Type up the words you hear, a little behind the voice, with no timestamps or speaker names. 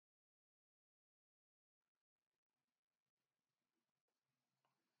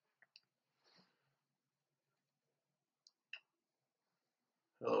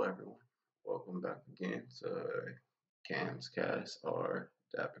everyone? Welcome back again to Cam's Cast or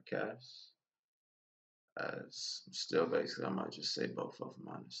Dapper Cast. As still basically, I might just say both of them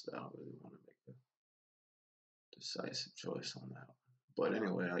honestly. I don't really want to make a decisive choice on that one. But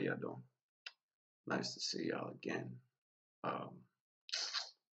anyway, how y'all doing? Nice to see y'all again. Um,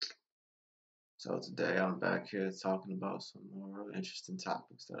 so today I'm back here talking about some more interesting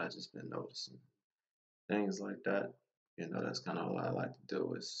topics that I just been noticing. Things like that. That's kind of what I like to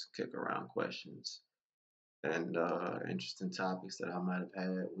do is kick around questions and interesting topics that I might have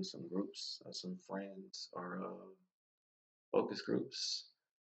had with some groups or some friends or focus groups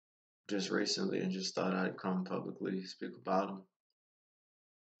just recently and just thought I'd come publicly speak about them.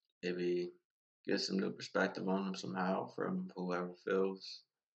 Maybe get some new perspective on them somehow from whoever feels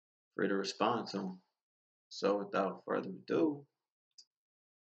free to respond to them. So without further ado,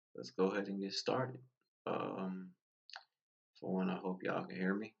 let's go ahead and get started. Um, for one, I hope y'all can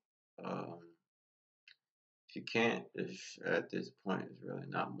hear me. Um, if you can't, if at this point, there's really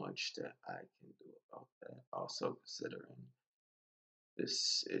not much that I can do about that. Also, considering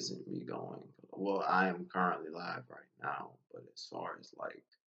this isn't me going, well, I am currently live right now, but as far as like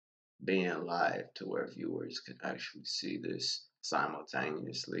being live to where viewers could actually see this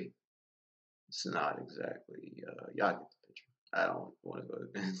simultaneously, it's not exactly, y'all get the picture. I don't want to go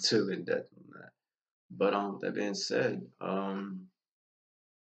too in depth on that. But with that being said, about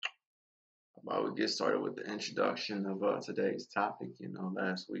we get started with the introduction of today's topic.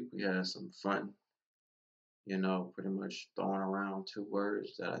 Last week we had some fun, pretty much throwing around two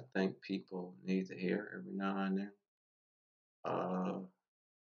words that I think people need to hear every now and then. Uh,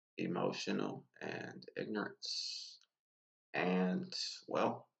 Emotional and ignorance. And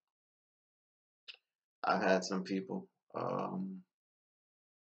well, I've had some people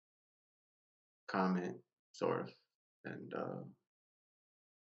comment, sort of, and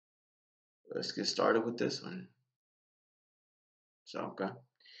let's get started with this one. So, okay.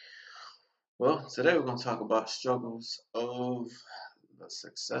 Well, today we're going to talk about struggles of the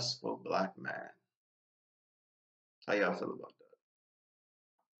successful black man. How y'all feel about that?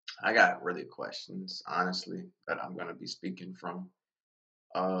 I got really questions, honestly, that I'm going to be speaking from.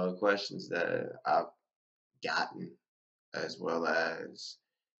 Questions that I've gotten, as well as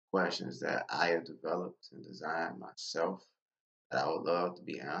questions that I have developed and designed myself that I would love to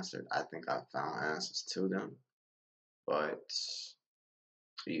be answered. I think I found answers to them, but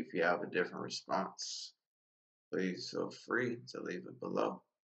if you have a different response, please feel free to leave it below.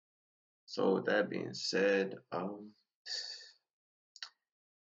 So, with that being said,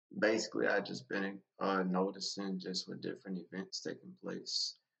 basically, I just been noticing just with different events taking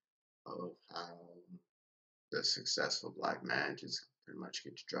place of how the successful black man just pretty much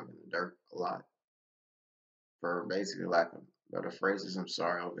gets drug in the dirt a lot. For basically lack of better phrases, I'm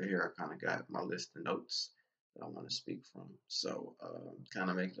sorry, over here I kind of got my list of notes that I want to speak from. So kind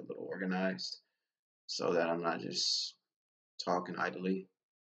of make it a little organized so that I'm not just talking idly.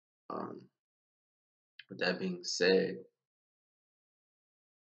 Um, with that being said,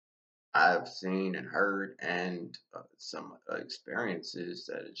 I've seen and heard and some experiences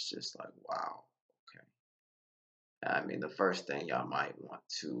that it's just like, wow, okay. I mean, the first thing y'all might want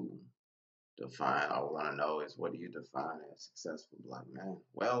to define or want to know is what do you define as successful black man?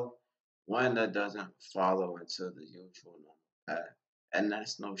 Well, one that doesn't follow into the usual normal path. And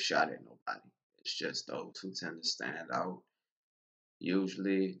that's no shot at nobody. It's just those who tend to stand out.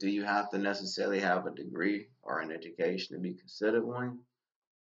 Usually, do you have to necessarily have a degree or an education to be considered one?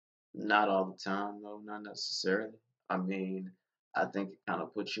 Not all the time, though, not necessarily. I mean, I think it kind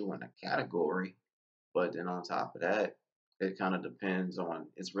of puts you in a category, but then on top of that, it kind of depends on,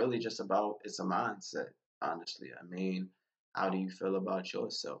 it's really just about, it's a mindset, honestly. I mean, how do you feel about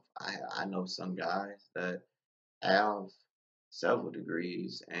yourself? I know some guys that have several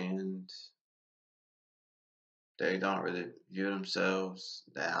degrees and they don't really view themselves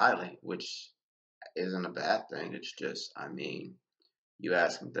that highly, which isn't a bad thing. It's just, I mean, you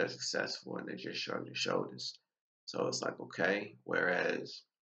ask them if they're successful and they just shrug their shoulders. So it's like, okay. Whereas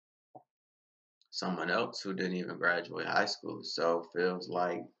someone else who didn't even graduate high school so feels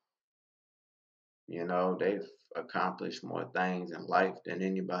like, they've accomplished more things in life than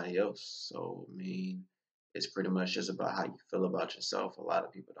anybody else. So, I mean, it's pretty much just about how you feel about yourself. A lot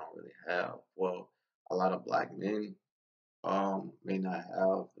of people don't really have, well, a lot of black men may not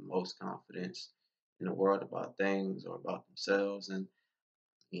have the most confidence in the world about things or about themselves. And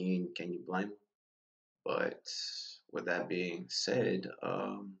I mean, can you blame them? But with that being said,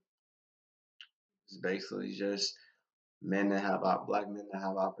 it's basically just men that black men that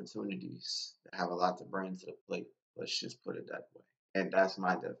have opportunities, that have a lot to bring to the plate. Let's just put it that way. And that's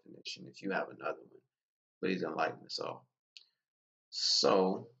my definition. If you have another one, please enlighten us all.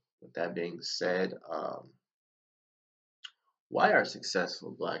 So, with that being said, why are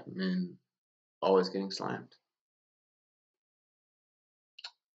successful black men always getting slammed?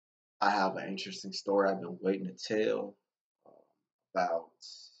 I have an interesting story I've been waiting to tell uh, about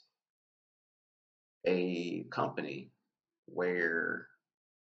a company where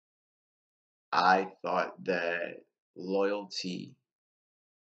I thought that loyalty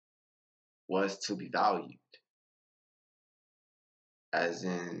was to be valued, as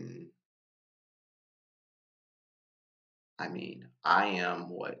in, I mean, I am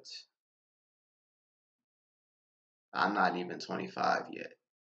what? I'm not even 25 yet.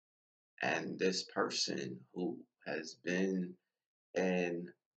 And this person who has been in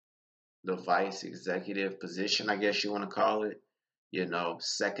the vice executive position, I guess you want to call it,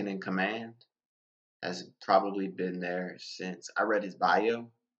 second in command, has probably been there since I read his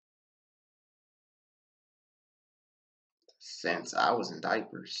bio, since I was in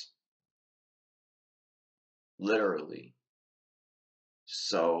diapers, literally.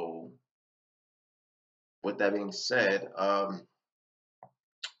 So, with that being said,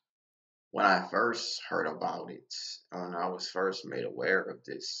 when I first heard about it, when I was first made aware of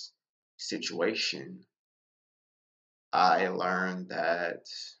this situation, I learned that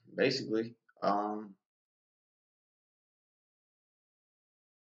basically,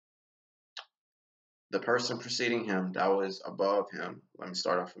 the person preceding him that was above him, let me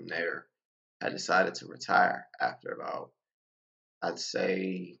start off from there, had decided to retire after about, I'd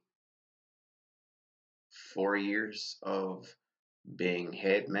say, 4 years of being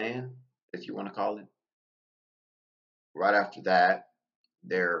head man, if you want to call it. Right after that,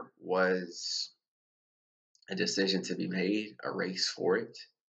 there was a decision to be made, a race for it,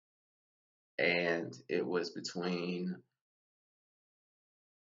 and it was between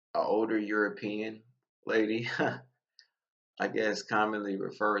an older European lady, I guess commonly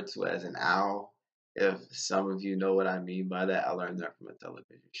referred to as an owl. If some of you know what I mean by that, I learned that from a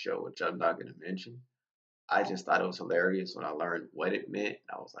television show, which I'm not going to mention. I just thought it was hilarious when I learned what it meant.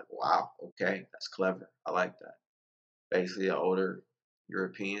 I was like, wow, okay, that's clever. I like that. Basically, an older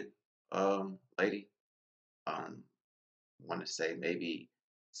European lady. Um, I want to say maybe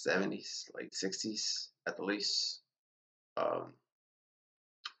 70s, late 60s at the least. Um,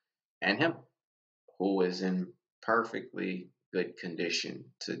 and him, who was in perfectly good condition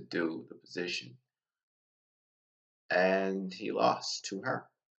to do the position. And he lost to her.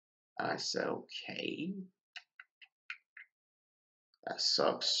 And I said, okay, that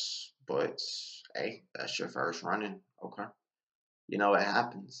sucks, but hey, that's your first running. Okay. It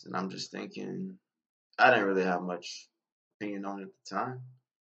happens. And I'm just thinking, I didn't really have much opinion on it at the time.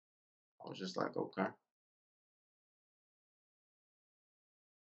 I was just like, okay,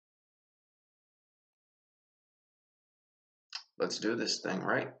 let's do this thing,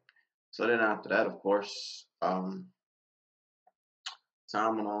 right? So then after that, of course, time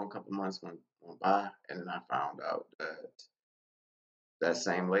went on, a couple months went by, and then I found out that that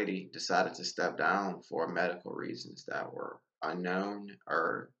same lady decided to step down for medical reasons that were unknown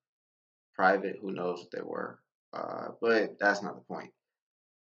or private. Who knows what they were? But that's not the point.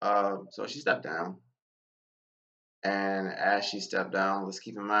 So she stepped down, and as she stepped down, let's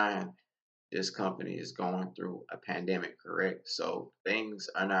keep in mind this company is going through a pandemic, correct? So things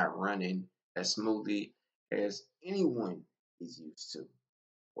are not running as smoothly as anyone is used to,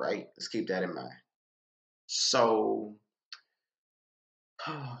 right? Let's keep that in mind. So,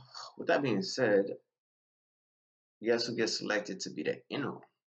 with that being said, guess who gets selected to be the interim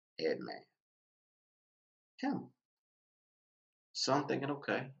head man? Him. So I'm thinking,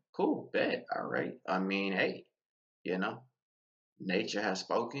 okay, cool, bet, all right. I mean, hey, you know, nature has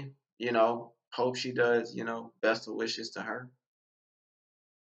spoken. Hope she does. Best of wishes to her.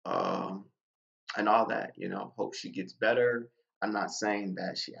 Um, and all that. Hope she gets better. I'm not saying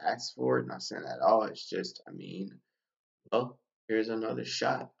that she asked for it, not saying that at all. It's just, I mean, well, here's another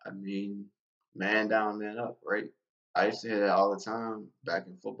shot. I mean, man down, man up, right? I used to hear that all the time back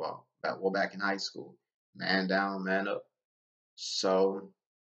in football, back in high school. Man down, man up. So,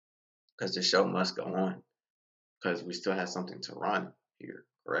 because the show must go on, because we still have something to run here,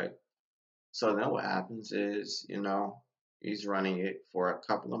 correct? So then what happens is, he's running it for a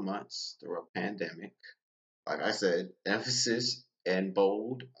couple of months through a pandemic. Like I said, emphasis and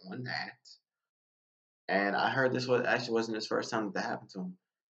bold on that. And I heard this was actually wasn't his first time that happened to him.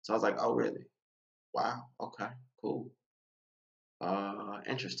 So I was like, oh really? Wow, okay, cool.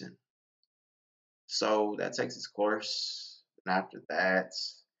 Interesting. So that takes its course. And after that,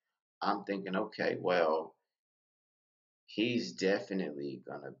 I'm thinking, okay, well, he's definitely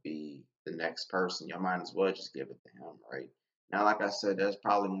gonna be the next person. You might as well just give it to him, right? Now, like I said, there's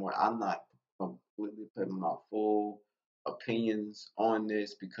probably more. I'm not completely putting my full opinions on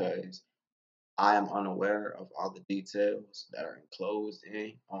this because I am unaware of all the details that are enclosed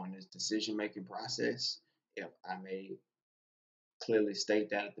in on this decision making process. If I may clearly state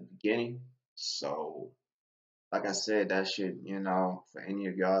that at the beginning. So, like I said, that should, for any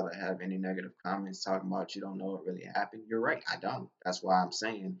of y'all that have any negative comments talking about you don't know what really happened, you're right. I don't. That's why I'm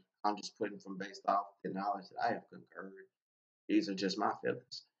saying I'm just putting from based off the knowledge that I have concurred. These are just my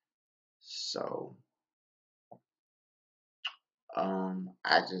feelings. So,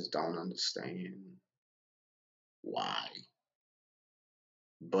 I just don't understand why.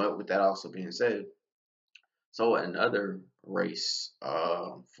 But with that also being said, so another race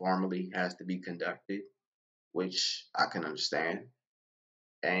formally has to be conducted, which I can understand.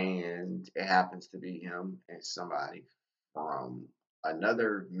 And it happens to be him and somebody from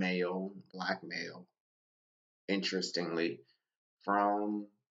another male, black male, interestingly, from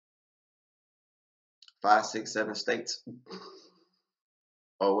 5, 6, 7 states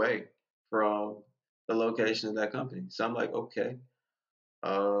away from the location of that company. So I'm like, okay,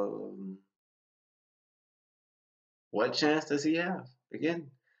 um, what chance does he have?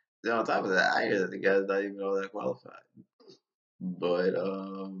 Again, then on top of that, I hear that the guy's not even all that qualified. But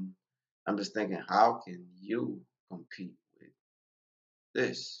I'm just thinking, how can you compete with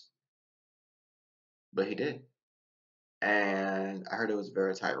this? But he did. And I heard it was a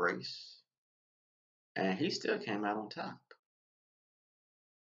very tight race. And he still came out on top.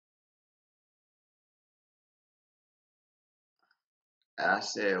 And I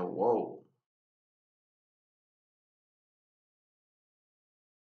said, whoa.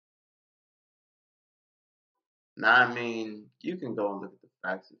 Now, I mean, you can go and look at the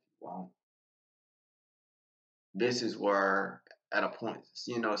facts if you want. This is where, at a point,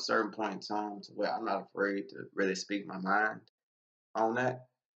 a certain point in time, to where I'm not afraid to really speak my mind on that.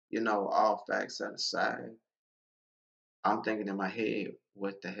 All facts set aside, I'm thinking in my head,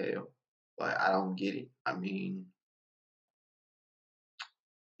 what the hell? Like, I don't get it. I mean,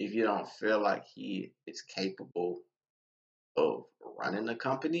 if you don't feel like he is capable of running the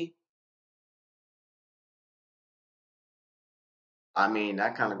company, I mean,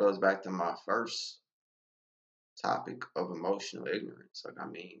 that kind of goes back to my first topic of emotional ignorance. Like, I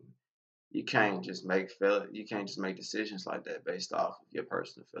mean, you can't just make decisions like that based off of your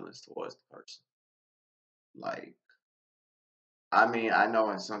personal feelings towards the person. Like, I mean, I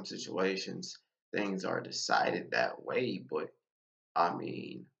know in some situations things are decided that way, but I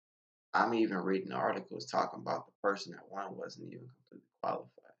mean, I'm even reading articles talking about the person that won wasn't even completely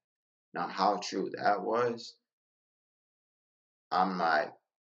qualified. Now, how true that was, I'm not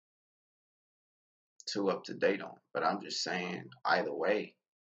too up to date on. But I'm just saying, either way,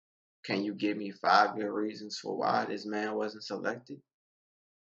 can you give me 5 good reasons for why this man wasn't selected?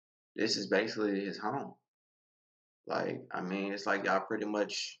 This is basically his home. Like, I mean, it's like y'all pretty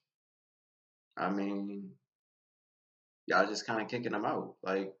much, I mean, y'all just kind of kicking him out.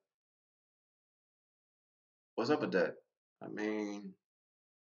 Like, what's up with that? I mean,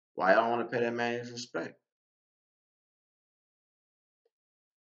 why y'all want to pay that man his respect?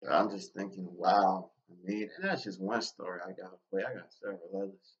 I'm just thinking, wow. I mean, and that's just one story I got to play. I got several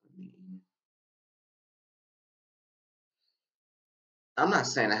others. I mean, I'm not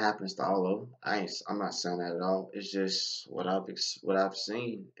saying it happens to all of them. I'm not saying that at all. It's just what I've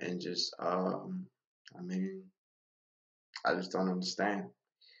seen, and just I mean, I just don't understand.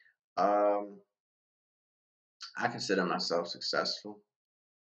 Um, I consider myself successful.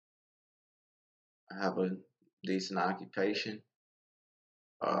 I have a decent occupation.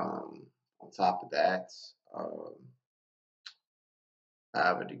 Um, on top of that, um, I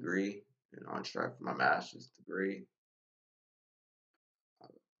have a degree, on track for my master's degree.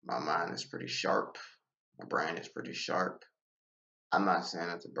 My mind is pretty sharp. My brain is pretty sharp. I'm not saying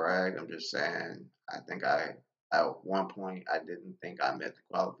it to brag. I'm just saying I think at one point I didn't think I met the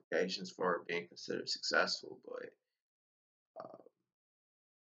qualifications for being considered successful, but uh,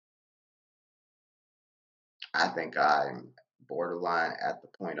 I think I'm borderline at the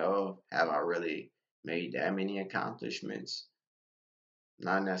point of have I really made that many accomplishments?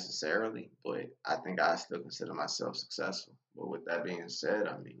 Not necessarily, but I think I still consider myself successful. But with that being said,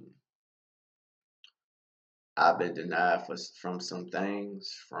 I mean, I've been denied from some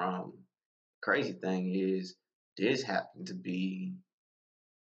things. From crazy thing is, this happened to be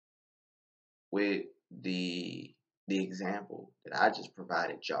with the example that I just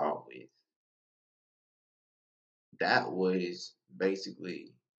provided y'all with. That was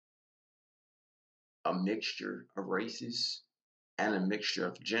basically a mixture of races and a mixture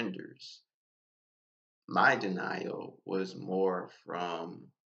of genders. My denial was more from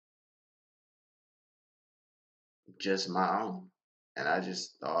just my own. And I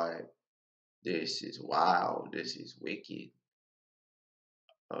just thought, this is wild, this is wicked.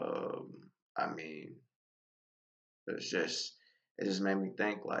 I mean, it's just, it just made me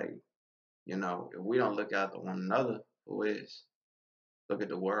think like, if we don't look out to one another, who is? Look at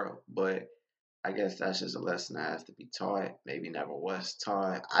the world. But I guess that's just a lesson that has to be taught. Maybe never was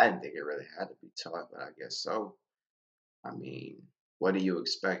taught. I didn't think it really had to be taught, but I guess so. I mean, what do you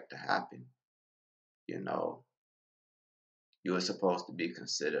expect to happen? You know, you were supposed to be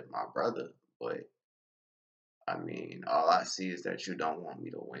considered my brother, but I mean, all I see is that you don't want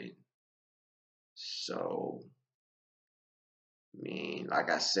me to win. So, I mean, like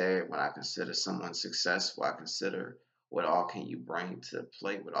I said, when I consider someone successful, I consider what all can you bring to the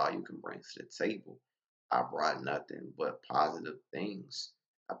plate, what all you can bring to the table. I brought nothing but positive things,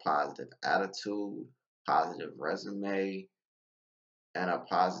 a positive attitude, positive resume, and a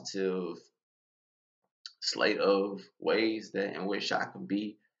positive slate of ways that in which I can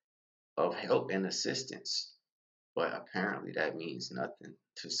be of help and assistance. But apparently that means nothing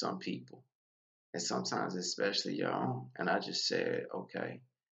to some people. And sometimes especially your own. And I just said, okay,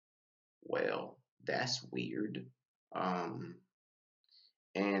 well, that's weird. Um,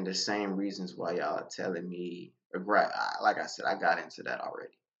 and the same reasons why y'all are telling me, like I said, I got into that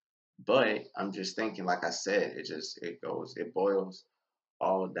already. But I'm just thinking, like I said, it boils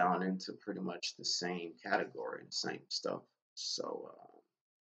all down into pretty much the same category and same stuff. So,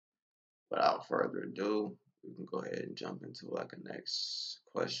 without further ado, we can go ahead and jump into like a next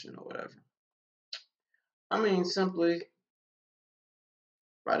question or whatever. I mean, simply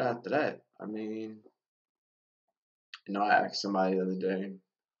right after that, I mean, I asked somebody the other day,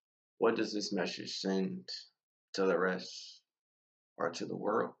 what does this message send to the rest or to the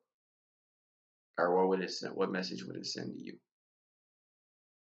world? Or what would it send? What message would it send to you?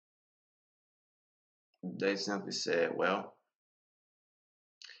 They simply said, well,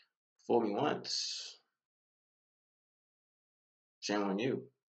 fool me once, shame on you.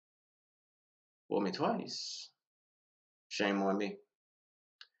 Fool me twice, shame on me.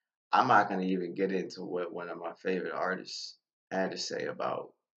 I'm not going to even get into what one of my favorite artists had to say about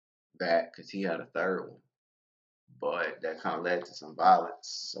that because he had a third one, but that kind of led to some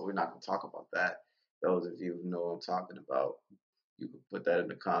violence. So we're not going to talk about that. Those of you who know what I'm talking about, you can put that in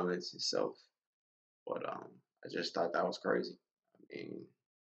the comments yourself. But I just thought that was crazy. I mean,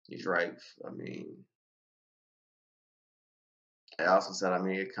 he's right. I mean, I also said, I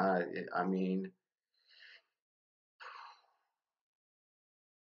mean, I mean,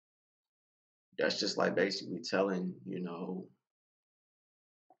 that's just like basically telling,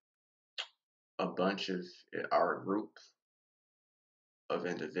 a bunch of our group of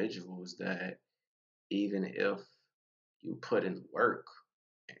individuals that even if you put in work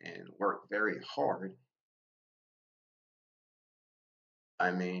and work very hard,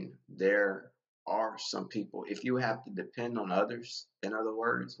 I mean, there are some people, if you have to depend on others, in other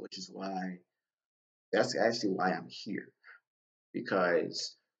words, which is why that's actually why I'm here.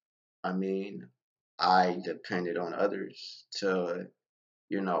 Because, I mean, I depended on others to,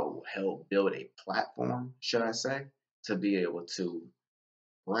 help build a platform, should I say, to be able to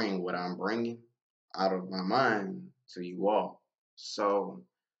bring what I'm bringing out of my mind to you all. So,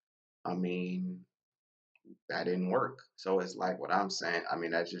 I mean, that didn't work. So it's like what I'm saying. I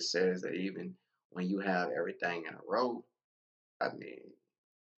mean, that just says that even when you have everything in a row, I mean,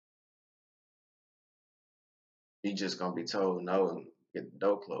 you just gonna be told no and get the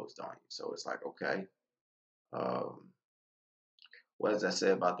door closed on you. So it's like, okay, um, what does that say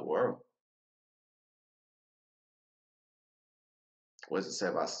about the world? What does it say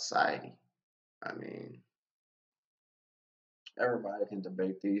about society? I mean, everybody can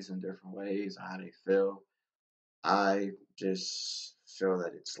debate these in different ways, how they feel. I just feel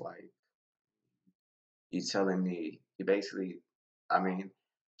that it's like you telling me you basically, I mean,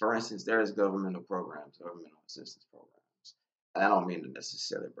 for instance, there is governmental programs, governmental assistance programs. I don't mean to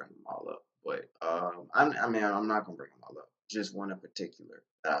necessarily bring them all up, but I'm not gonna bring them all up. Just one in particular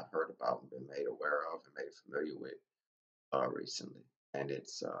that I've heard about and been made aware of and made familiar with recently, and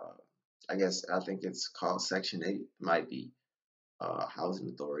it's I think it's called Section 8. It might be housing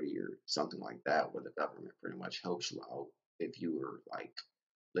authority or something like that, where the government pretty much helps you out if you were like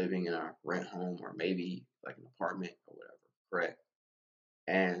living in a rent home or maybe like an apartment or whatever. Correct.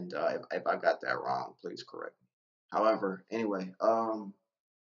 And if I got that wrong, please correct me. However, anyway,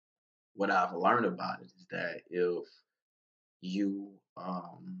 what I've learned about it is that if you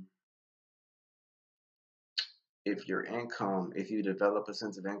if you develop a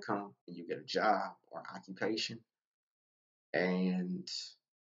sense of income and you get a job or occupation, and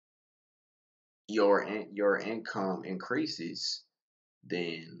your income increases,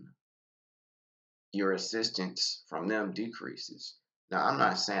 then your assistance from them decreases. Now, I'm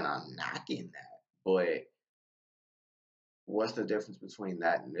not saying I'm knocking that, but what's the difference between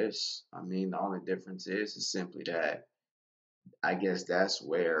that and this? I mean, the only difference is simply that I guess that's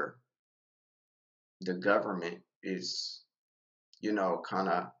where the government is, kind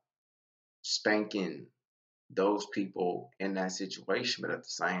of spanking those people in that situation, but at the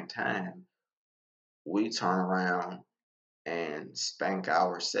same time, we turn around and spank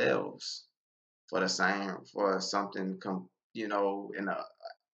ourselves for the same for something in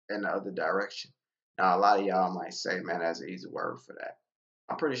the other direction. Now, a lot of y'all might say, "Man, that's an easy word for that."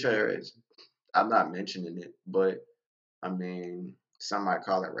 I'm pretty sure there is. I'm not mentioning it, but I mean, some might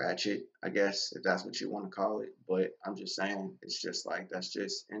call it ratchet, I guess, if that's what you want to call it. But I'm just saying, it's just like that's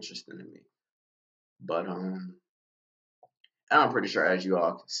just interesting to me. But I'm pretty sure, as you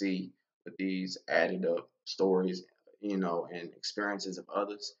all can see, with these added up stories, and experiences of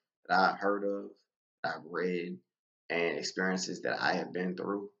others that I've heard of, I've read, and experiences that I have been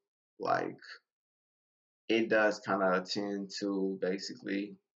through, like it does kind of tend to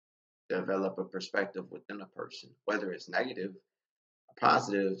basically develop a perspective within a person, whether it's negative or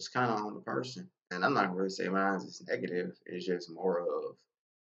positive. It's kind of on the person, and I'm not gonna really say mine is negative. It's just more of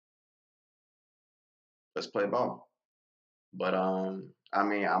let's play ball. But I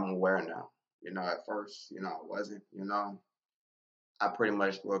mean, I'm aware now. At first, I wasn't. I pretty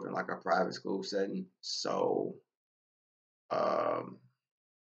much grew up in like a private school setting, so um,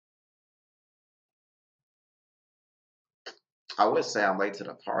 I would say I'm late to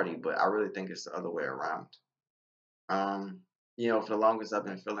the party, but I really think it's the other way around. Um, for the longest,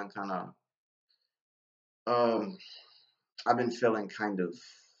 um, I've been feeling kind of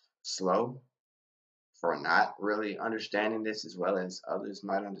slow for not really understanding this as well as others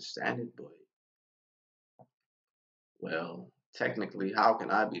might understand it. But well, technically, how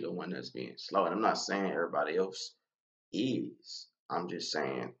can I be the one that's being slow? And I'm not saying everybody else is. I'm just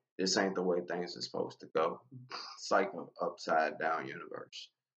saying this ain't the way things are supposed to go. It's like an upside down universe.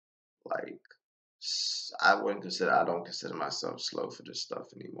 Like I don't consider myself slow for this stuff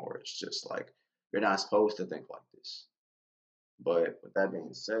anymore. It's just like you're not supposed to think like this. But with that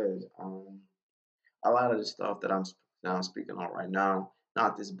being said, a lot of the stuff that I'm speaking on right now,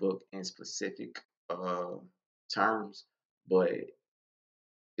 not this book in specific uh, terms, but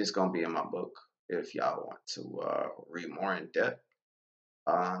it's gonna be in my book if y'all want to read more in depth.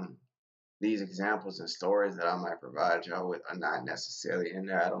 Um, these examples and stories that I might provide y'all with are not necessarily in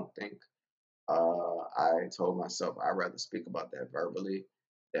there. I don't think. I told myself I'd rather speak about that verbally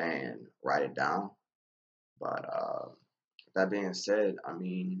than write it down. But that being said, I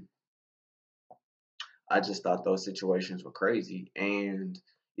mean, I just thought those situations were crazy. And,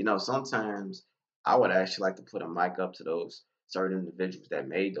 sometimes I would actually like to put a mic up to those certain individuals that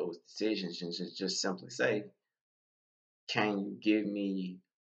made those decisions and just simply say, can you give me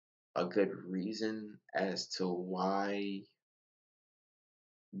a good reason as to why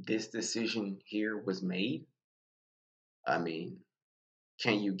this decision here was made? I mean,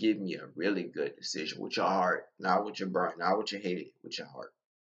 can you give me a really good decision with your heart, not with your brain, not with your head, with your heart?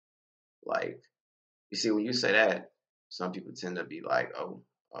 Like, you see, when you say that, some people tend to be like, "Oh,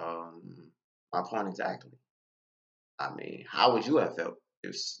 my point exactly." I mean, how would you have felt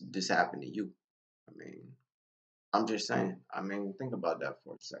if this happened to you? I mean, I'm just saying. I mean, think about that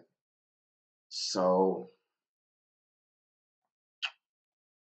for a second. So,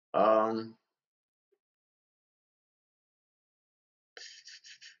 um,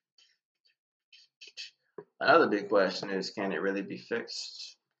 another big question is, can it really be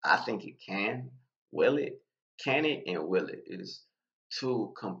fixed? I think it can. Will it? Can it and will it is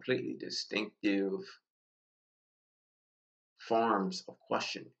two completely distinctive forms of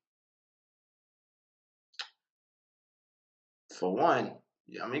questioning. For one,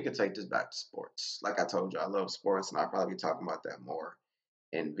 yeah, I mean, you can take this back to sports. Like I told you, I love sports, and I'll probably be talking about that more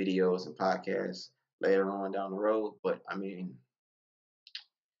in videos and podcasts later on down the road. But I mean,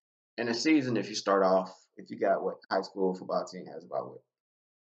 in a season, if you got what high school football team has about what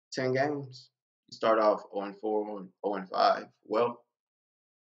 10 games, you start off 0-4, 0-5. Well,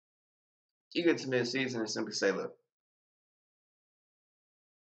 you get to mid-season and simply say, look,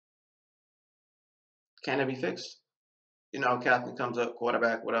 can it be fixed? Captain comes up,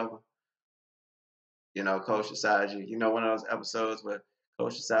 quarterback, whatever. Coach decides you. One of those episodes where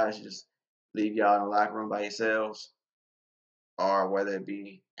coach decides you just leave y'all in the locker room by yourselves, or whether it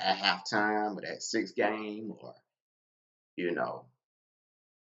be at halftime or that sixth game, or you know,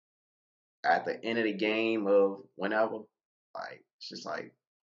 at the end of the game of whenever, like it's just like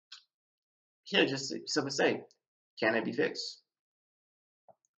he'll just simply say, "Can it be fixed?"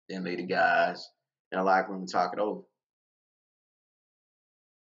 Then lead the guys in the locker room to talk it over.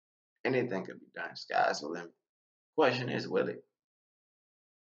 Anything could be done. Sky's the limit. Question is, will it?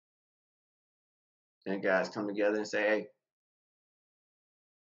 Then guys come together and say, "Hey,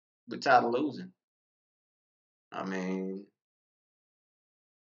 we're tired of losing." I mean,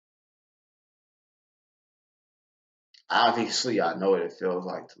 obviously, I know what it feels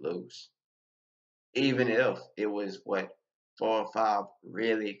like to lose. Even if it was what 4 or 5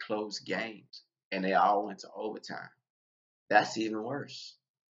 really close games and they all went to overtime, that's even worse.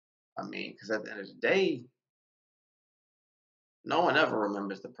 I mean, because at the end of the day, no one ever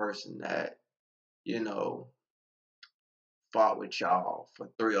remembers the person that you know fought with y'all for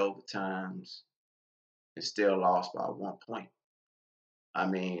 3 overtimes and still lost by 1 point. I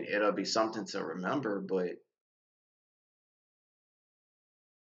mean, it'll be something to remember, but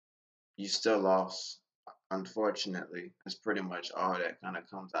you still lost. Unfortunately, that's pretty much all that kind of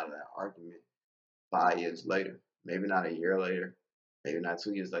comes out of that argument 5 years later. Maybe not a year later, maybe not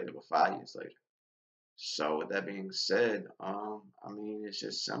 2 years later, but 5 years later. So with that being said, I mean it's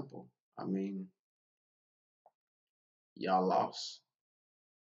just simple. I mean, y'all lost.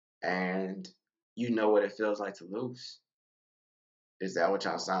 And you know what it feels like to lose. Is that what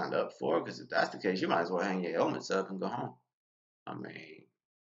y'all signed up for? Because if that's the case, you might as well hang your helmets up and go home. I mean,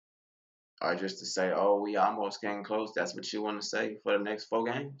 or just to say, oh, we almost came close. That's what you want to say for the next 4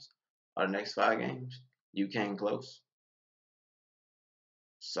 games or the next 5 games. You came close.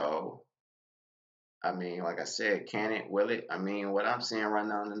 So, I mean, like I said, can it? Will it? I mean, what I'm seeing right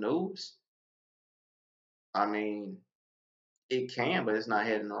now in the news, I mean, it can, but it's not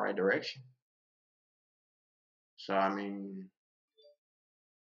heading in the right direction. So, I mean,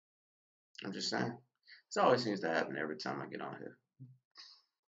 I'm just saying. This always seems to happen every time I get on here.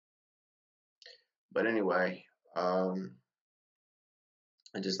 But anyway, I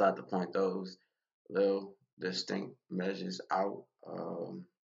just like to point those little distinct measures out.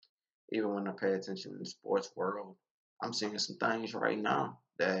 Even when I pay attention in the sports world, I'm seeing some things right now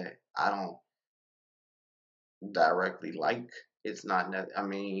that I don't directly like. It's not that, I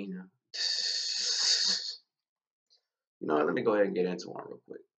mean, let me go ahead and get into one real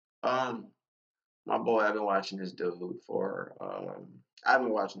quick. Um, my boy, I've been watching this dude for, I've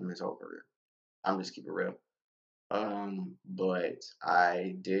been watching him his whole career. I'm just keep it real. But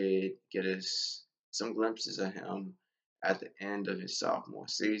I did get some glimpses of him at the end of his sophomore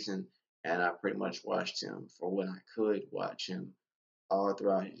season, and I pretty much watched him for when I could watch him all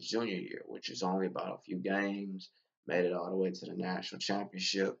throughout his junior year, which is only about a few games. Made it all the way to the national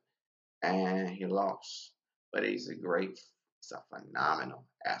championship, and he lost. But he's a phenomenal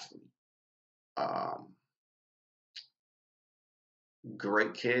athlete. Um,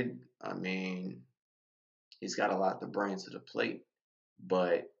 Great kid. I mean, he's got a lot to bring to the plate,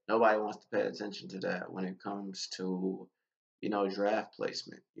 but nobody wants to pay attention to that when it comes to, draft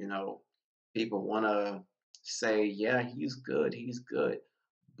placement. People want to say, yeah, he's good,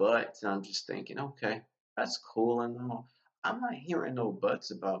 but I'm just thinking, okay, that's cool and all. I'm not hearing no buts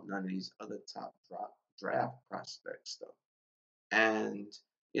about none of these other top draft prospects though. And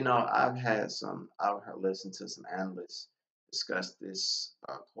I've listened to some analysts discuss this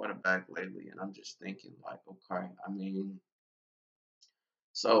quarterback lately, and I'm just thinking like, okay, I mean,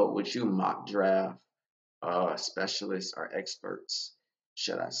 so would you mock draft specialists or experts,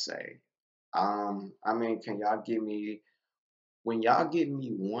 should I say? I mean, can y'all give me when y'all give me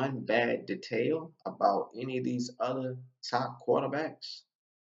one bad detail about any of these other top quarterbacks,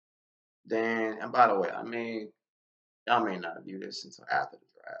 then and by the way, I mean y'all may not view this until after the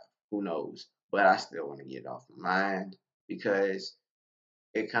draft. Who knows? But I still want to get it off my mind because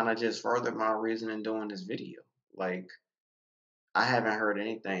it kind of just furthered my reason in doing this video. Like I haven't heard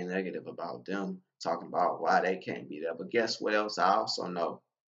anything negative about them talking about why they can't be there. But guess what else I also know?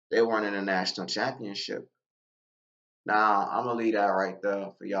 They weren't in a national championship. Now, I'm gonna leave that right there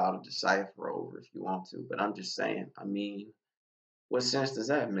for y'all to decipher over if you want to. But I'm just saying, I mean, what sense does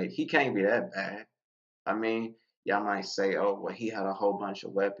that make? He can't be that bad. I mean, y'all might say, oh, well, he had a whole bunch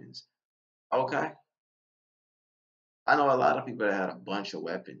of weapons. Okay. I know a lot of people that had a bunch of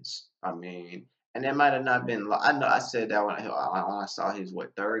weapons. I mean, and it might have not been. I know I said that when I saw his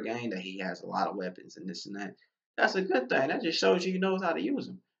third game that he has a lot of weapons and this and that. That's a good thing. That just shows you he knows how to use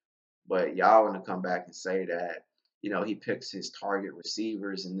them. But y'all want to come back and say that he picks his target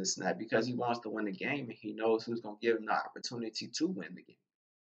receivers and this and that because he wants to win the game and he knows who's going to give him the opportunity to win the game.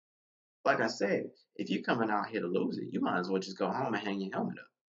 Like I said, if you coming out here to lose it, you might as well just go home and hang your helmet up.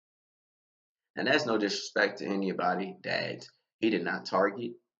 And that's no disrespect to anybody that he did not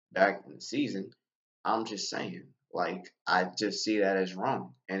target back in the season. I'm just saying, like, I just see that as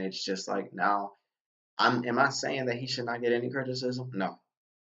wrong. And it's just like now am I saying that he should not get any criticism? No,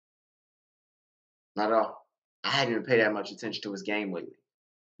 not at all. I hadn't even paid that much attention to his game lately,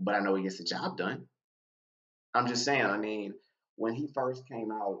 but I know he gets the job done. I'm just saying, I mean, when he first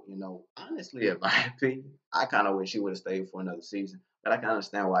came out, honestly, in my opinion, I kind of wish he would have stayed for another season, but I can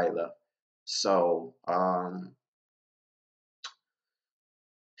understand why he left. So,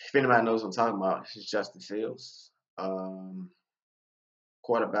 if anybody knows what I'm talking about, it's Justin Fields, um,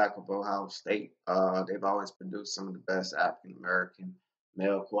 quarterback of Ohio State. They've always produced some of the best African American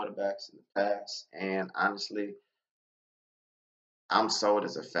male quarterbacks in the past, and honestly, I'm sold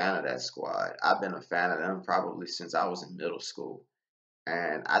as a fan of that squad. I've been a fan of them probably since I was in middle school.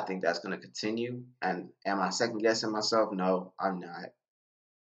 And I think that's going to continue. And am I second guessing myself? No, I'm not.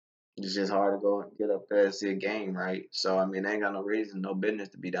 It's just hard to go and get up there and see a game, right? So I mean, they ain't got no reason, no business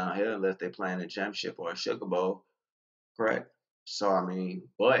to be down here unless they playing a championship or a Sugar Bowl, correct? So I mean,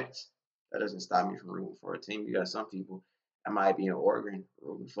 but that doesn't stop me from rooting for a team. You got some people that might be in Oregon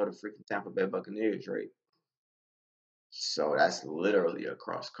rooting for the freaking Tampa Bay Buccaneers, right? So that's literally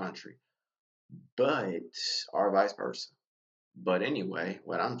across country, but or vice versa. But anyway,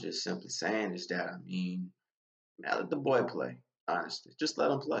 what I'm just simply saying is that I mean, man, let the boy play. Honestly, just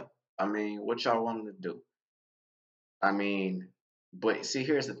let him play. I mean, what y'all want him to do? I mean, but see,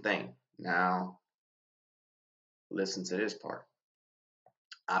 here's the thing. Now, listen to this part.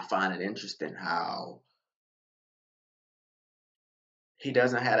 I find it interesting how he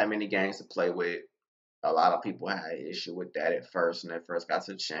doesn't have that many games to play with. A lot of people had an issue with that at first when they first got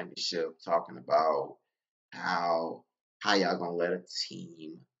to the championship, talking about how how y'all gonna let a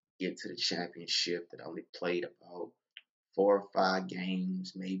team get to the championship that only played about 4 or 5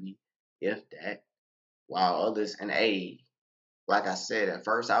 games, maybe, if that. While others, and like I said, at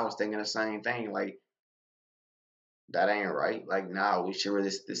first I was thinking the same thing. Like that ain't right. Like, nah, we should really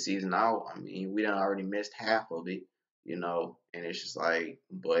sit the season out. I mean, we done already missed half of it. And it's just like,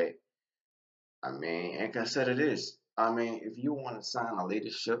 but I mean, and consider this. I mean, if you want to sign a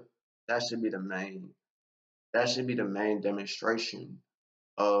leadership, that should be the main. That should be the main demonstration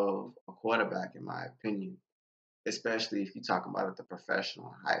of a quarterback, in my opinion. Especially if you talk about at the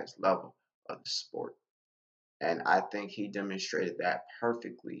professional highest level of the sport. And I think he demonstrated that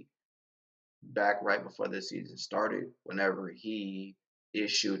perfectly back right before the season started, whenever he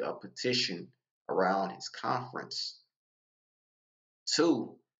issued a petition around his conference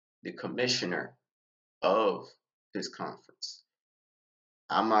to the commissioner of his conference.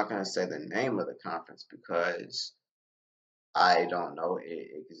 I'm not going to say the name of the conference because I don't know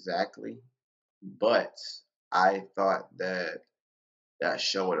it exactly, but I thought that that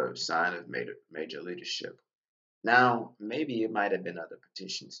showed a sign of major leadership. Now, maybe it might have been other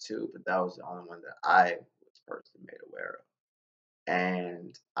petitions too, but that was the only one that I was personally made aware of.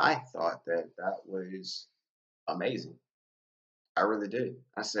 And I thought that that was amazing. I really did.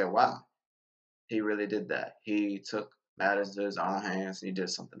 I said, wow, he really did that. He took matters to his own hands and he did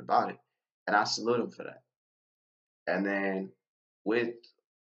something about it. And I salute him for that. And then with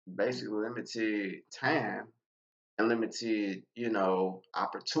basically limited time and limited,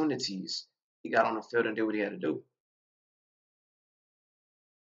 opportunities, he got on the field and did what he had to do.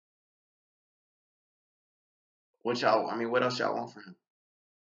 I mean, what else y'all want from him?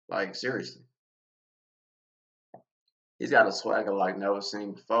 Like, seriously. He's got a swagger like never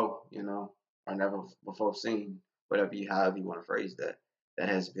seen before, or never before seen, however you want to phrase that, that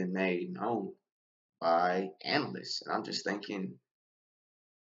has been made known by analysts. And I'm just thinking,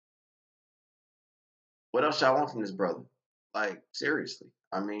 what else y'all want from this brother? Like, seriously.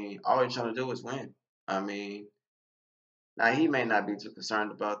 I mean, all he's trying to do is win. I mean, now he may not be too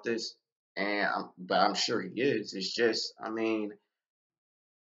concerned about this, but I'm sure he is. It's just, I mean,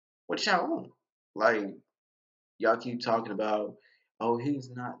 what y'all want? Like, y'all keep talking about, oh, he's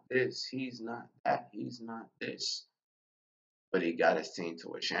not this, he's not that, he's not this, but he got his team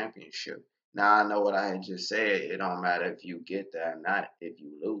to a championship. Now I know what I had just said. It don't matter if you get that or not if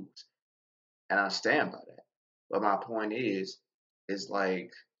you lose, and I stand by that. But my point is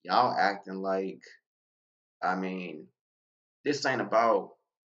like y'all acting like I mean this ain't about.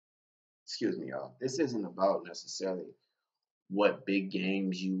 Excuse me, y'all. This isn't about necessarily what big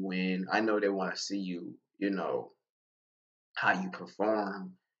games you win. I know they want to see you, how you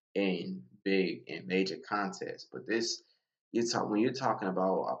perform in big and major contests. But when you're talking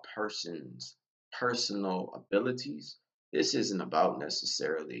about a person's personal abilities, this isn't about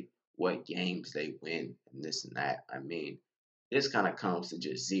necessarily what games they win and this and that. I mean, this kind of comes to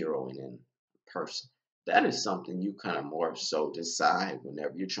just zeroing in a person. That is something you kind of more so decide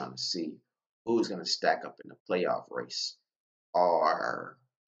whenever you're trying to see who's going to stack up in the playoff race, or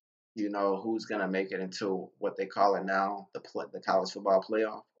who's going to make it into what they call it now, the college football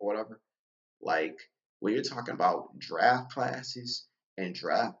playoff or whatever. Like, when you're talking about draft classes and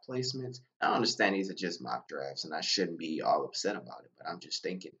draft placements, I understand these are just mock drafts and I shouldn't be all upset about it, but I'm just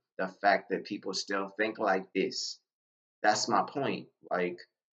thinking the fact that people still think like this, that's my point. Like,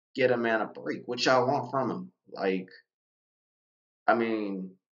 get a man a break. What y'all want from him? Like, I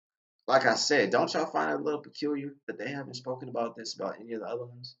mean, like I said, don't y'all find it a little peculiar that they haven't spoken about this about any of the other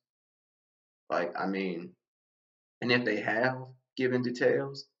ones? Like, I mean, and if they have given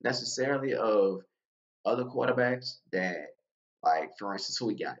details necessarily of other quarterbacks that, like, for instance, who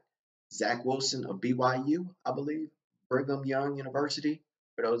we got? Zach Wilson of BYU, I believe, Brigham Young University.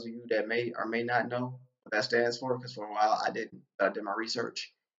 For those of you that may or may not know what that stands for, because for a while I didn't. I did my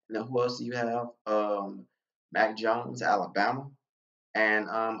research. And then who else do you have? Mac Jones, Alabama, and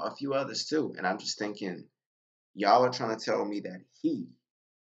a few others too. And I'm just thinking, y'all are trying to tell me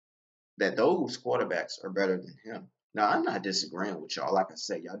that those quarterbacks are better than him. Now, I'm not disagreeing with y'all. Like I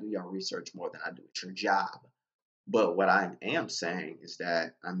said, y'all do y'all research more than I do. It's your job. But what I am saying is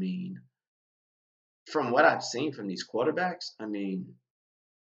that, I mean, from what I've seen from these quarterbacks, I mean,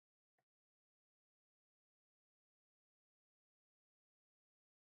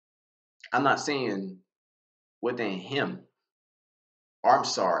 I'm not seeing within him, or I'm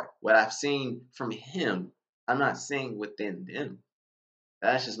sorry, what I've seen from him, I'm not seeing within them.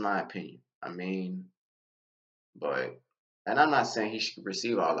 That's just my opinion. I mean, but, and I'm not saying he should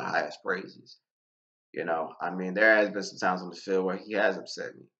receive all the highest praises. I mean, there has been some times on the field where he has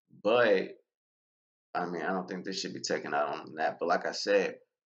upset me, but I mean, I don't think this should be taken out on that. But like I said,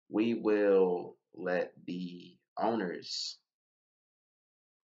 we will let the owners,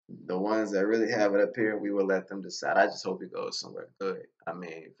 the ones that really have it up here, we will let them decide. I just hope it goes somewhere good. I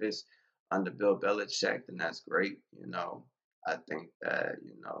mean, if it's under Bill Belichick, then that's great. I think that,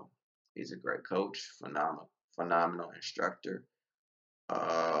 he's a great coach, phenomenal instructor.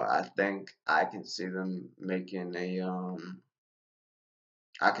 I think I can see them making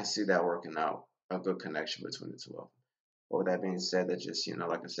I can see that working out, a good connection between the two of them. But with that being said, that just,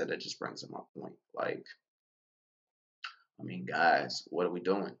 like I said, that just brings up my point. Like, I mean, guys, what are we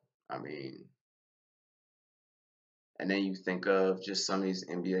doing? I mean, and then you think of just some of these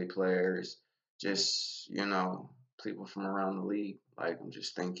NBA players, just, people from around the league. Like, I'm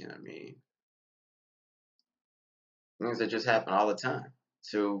just thinking, I mean, things that just happen all the time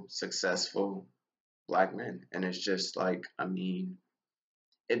to successful black men. And it's just like, I mean,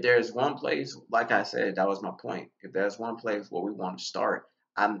 if there's one place, like I said, that was my point. If there's one place where we want to start,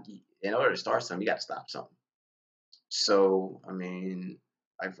 in order to start something, you got to stop something. So, I mean,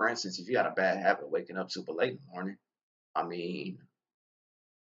 like for instance, if you got a bad habit of waking up super late in the morning, I mean,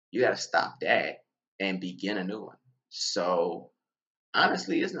 you got to stop that and begin a new one. So,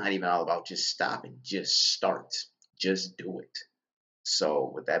 honestly, it's not even all about just stopping, just start, just do it.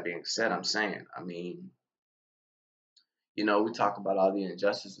 So, with that being said, I'm saying, I mean, we talk about all the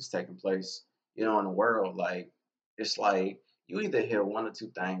injustices taking place, in the world. Like, it's like you either hear one or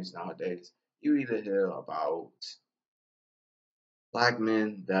two things nowadays. You either hear about black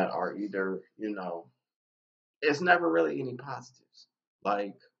men that are either, it's never really any positives.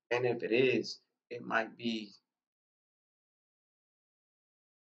 Like, and if it is, it might be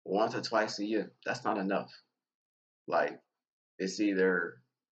once or twice a year. That's not enough. Like, it's either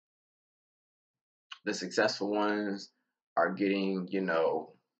the successful ones are getting,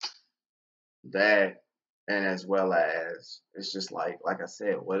 that, and as well as it's just like I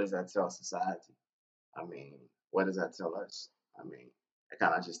said, what does that tell society? I mean, what does that tell us? I mean, it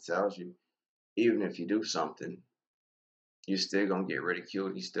kind of just tells you, even if you do something, you're still gonna get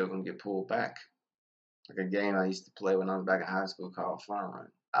ridiculed. You're still gonna get pulled back. Like a game I used to play when I was back in high school called Fun Run.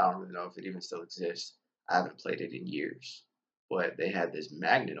 I don't really know if it even still exists. I haven't played it in years, but they had this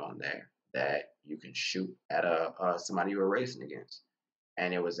magnet on there that you can shoot at somebody you were racing against,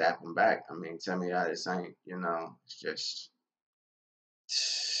 and it was zap them back. I mean, tell me how this ain't, it's just.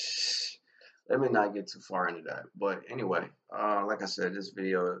 Let me not get too far into that. But anyway, like I said, these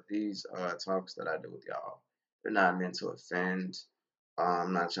talks that I do with y'all, they're not meant to offend.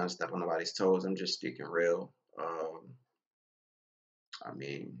 I'm not trying to step on nobody's toes. I'm just speaking real. I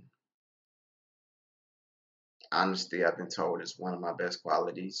mean, honesty, I've been told, is one of my best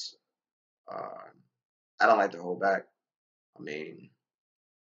qualities. Uh, I don't like to hold back. I mean,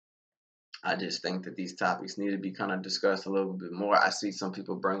 I just think that these topics need to be kind of discussed a little bit more. I see some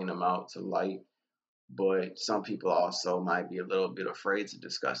people bringing them out to light, but some people also might be a little bit afraid to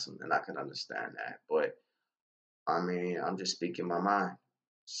discuss them, and I can understand that. But I mean, I'm just speaking my mind.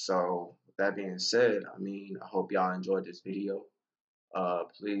 So, with that being said, I mean, I hope y'all enjoyed this video.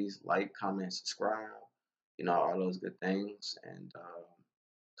 Please like, comment, subscribe, all those good things, and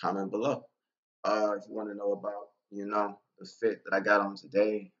comment below. If you want to know about, the fit that I got on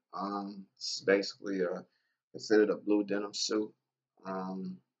today, this is basically considered a blue denim suit.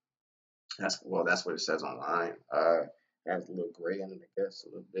 Um, that's what it says online. It has a little gray in it, I guess, a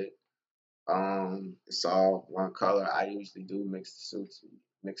little bit. It's all one color. I usually do mix the suits,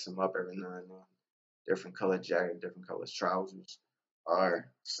 mix them up every now and then. Different color jacket, different color trousers,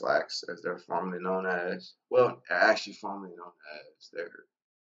 or slacks, as they're formerly known as. Well, actually formerly known as they're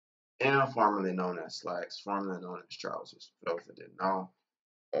informally known as slacks, formerly known as trousers. For those that didn't know,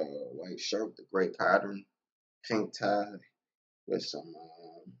 white shirt with a gray pattern, pink tie with some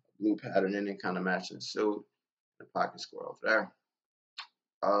blue pattern in it, kind of matching the suit. The pocket square over there.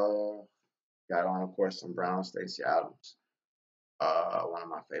 Got on, of course, some brown Stacey Adams. One of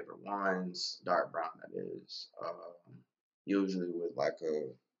my favorite ones, dark brown that is. Usually with like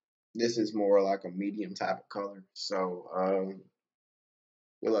this is more like a medium type of color. So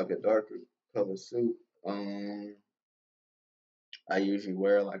with like a darker color suit, I usually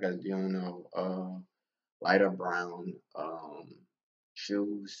wear like a lighter brown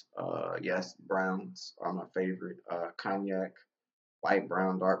shoes. Yes, browns are my favorite. Cognac, light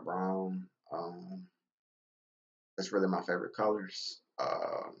brown, dark brown. That's really my favorite colors.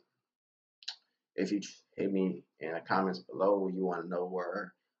 If you hit me in the comments below, you want to know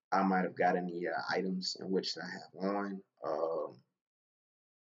where I might have got any items in which I have on,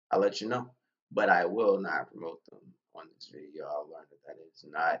 I'll let you know. But I will not promote them on this video. I'll learn that that is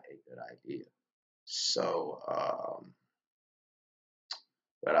not a good idea. So,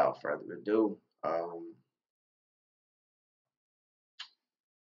 without further ado,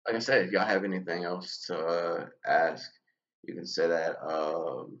 like I said, if y'all have anything else to ask, you can say that.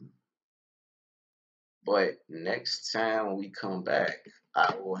 But next time when we come back,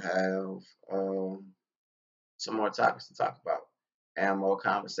 I will have some more topics to talk about and more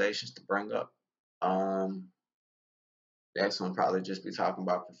conversations to bring up. Um, next one probably just be talking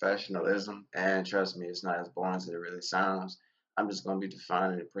about professionalism, and trust me, it's not as boring as it really sounds. I'm just gonna be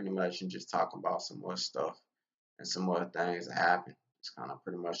defining it pretty much and just talking about some more stuff and some more things that happen. It's kind of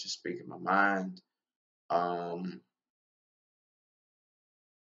pretty much just speaking my mind. Um,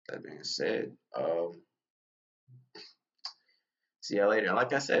 that being said, see y'all later. And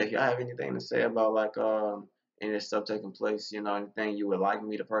like I said, if y'all have anything to say about like any of this stuff taking place, anything you would like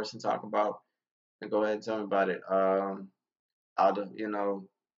me to personally talk about, then go ahead and tell me about it. I'll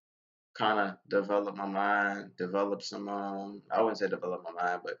kind of develop my mind, develop some I wouldn't say develop my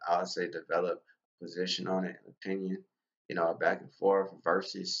mind, but I would say develop a position on it, an opinion, back and forth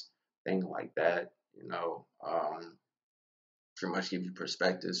versus things like that, pretty much give you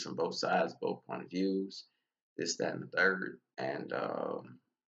perspectives from both sides, both point of views, this, that, and the third. And I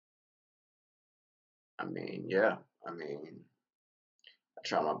mean, yeah, I mean, I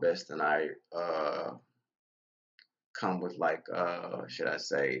try my best and I come with like should I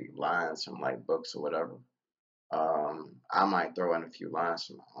say lines from like books or whatever. I might throw in a few lines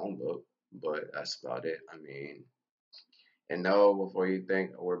from my own book, but that's about it. I mean, and know before you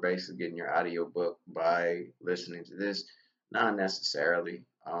think we're basically getting your audio book by listening to this, not necessarily.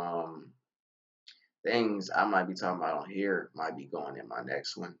 Things I might be talking about on here might be going in my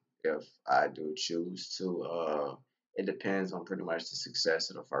next one if I do choose to. It depends on pretty much the success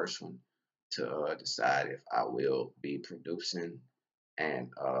of the first one to decide if I will be producing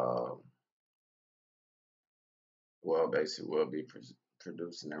and well, basically will be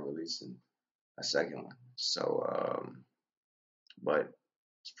producing and releasing a second one. So, but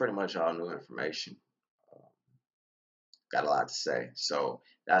it's pretty much all new information. Got a lot to say, so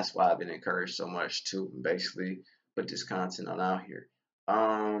that's why I've been encouraged so much to basically put this content on out here.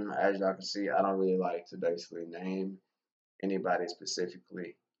 As y'all can see, I don't really like to basically name anybody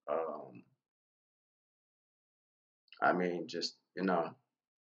specifically. I mean, just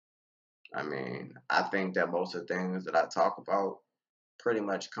I think that most of the things that I talk about pretty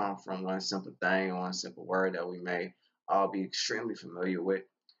much come from one simple thing, one simple word that we may all be extremely familiar with.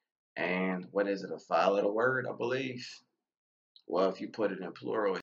 And what is it, a 5-letter word, I believe? Well, if you put it in plural,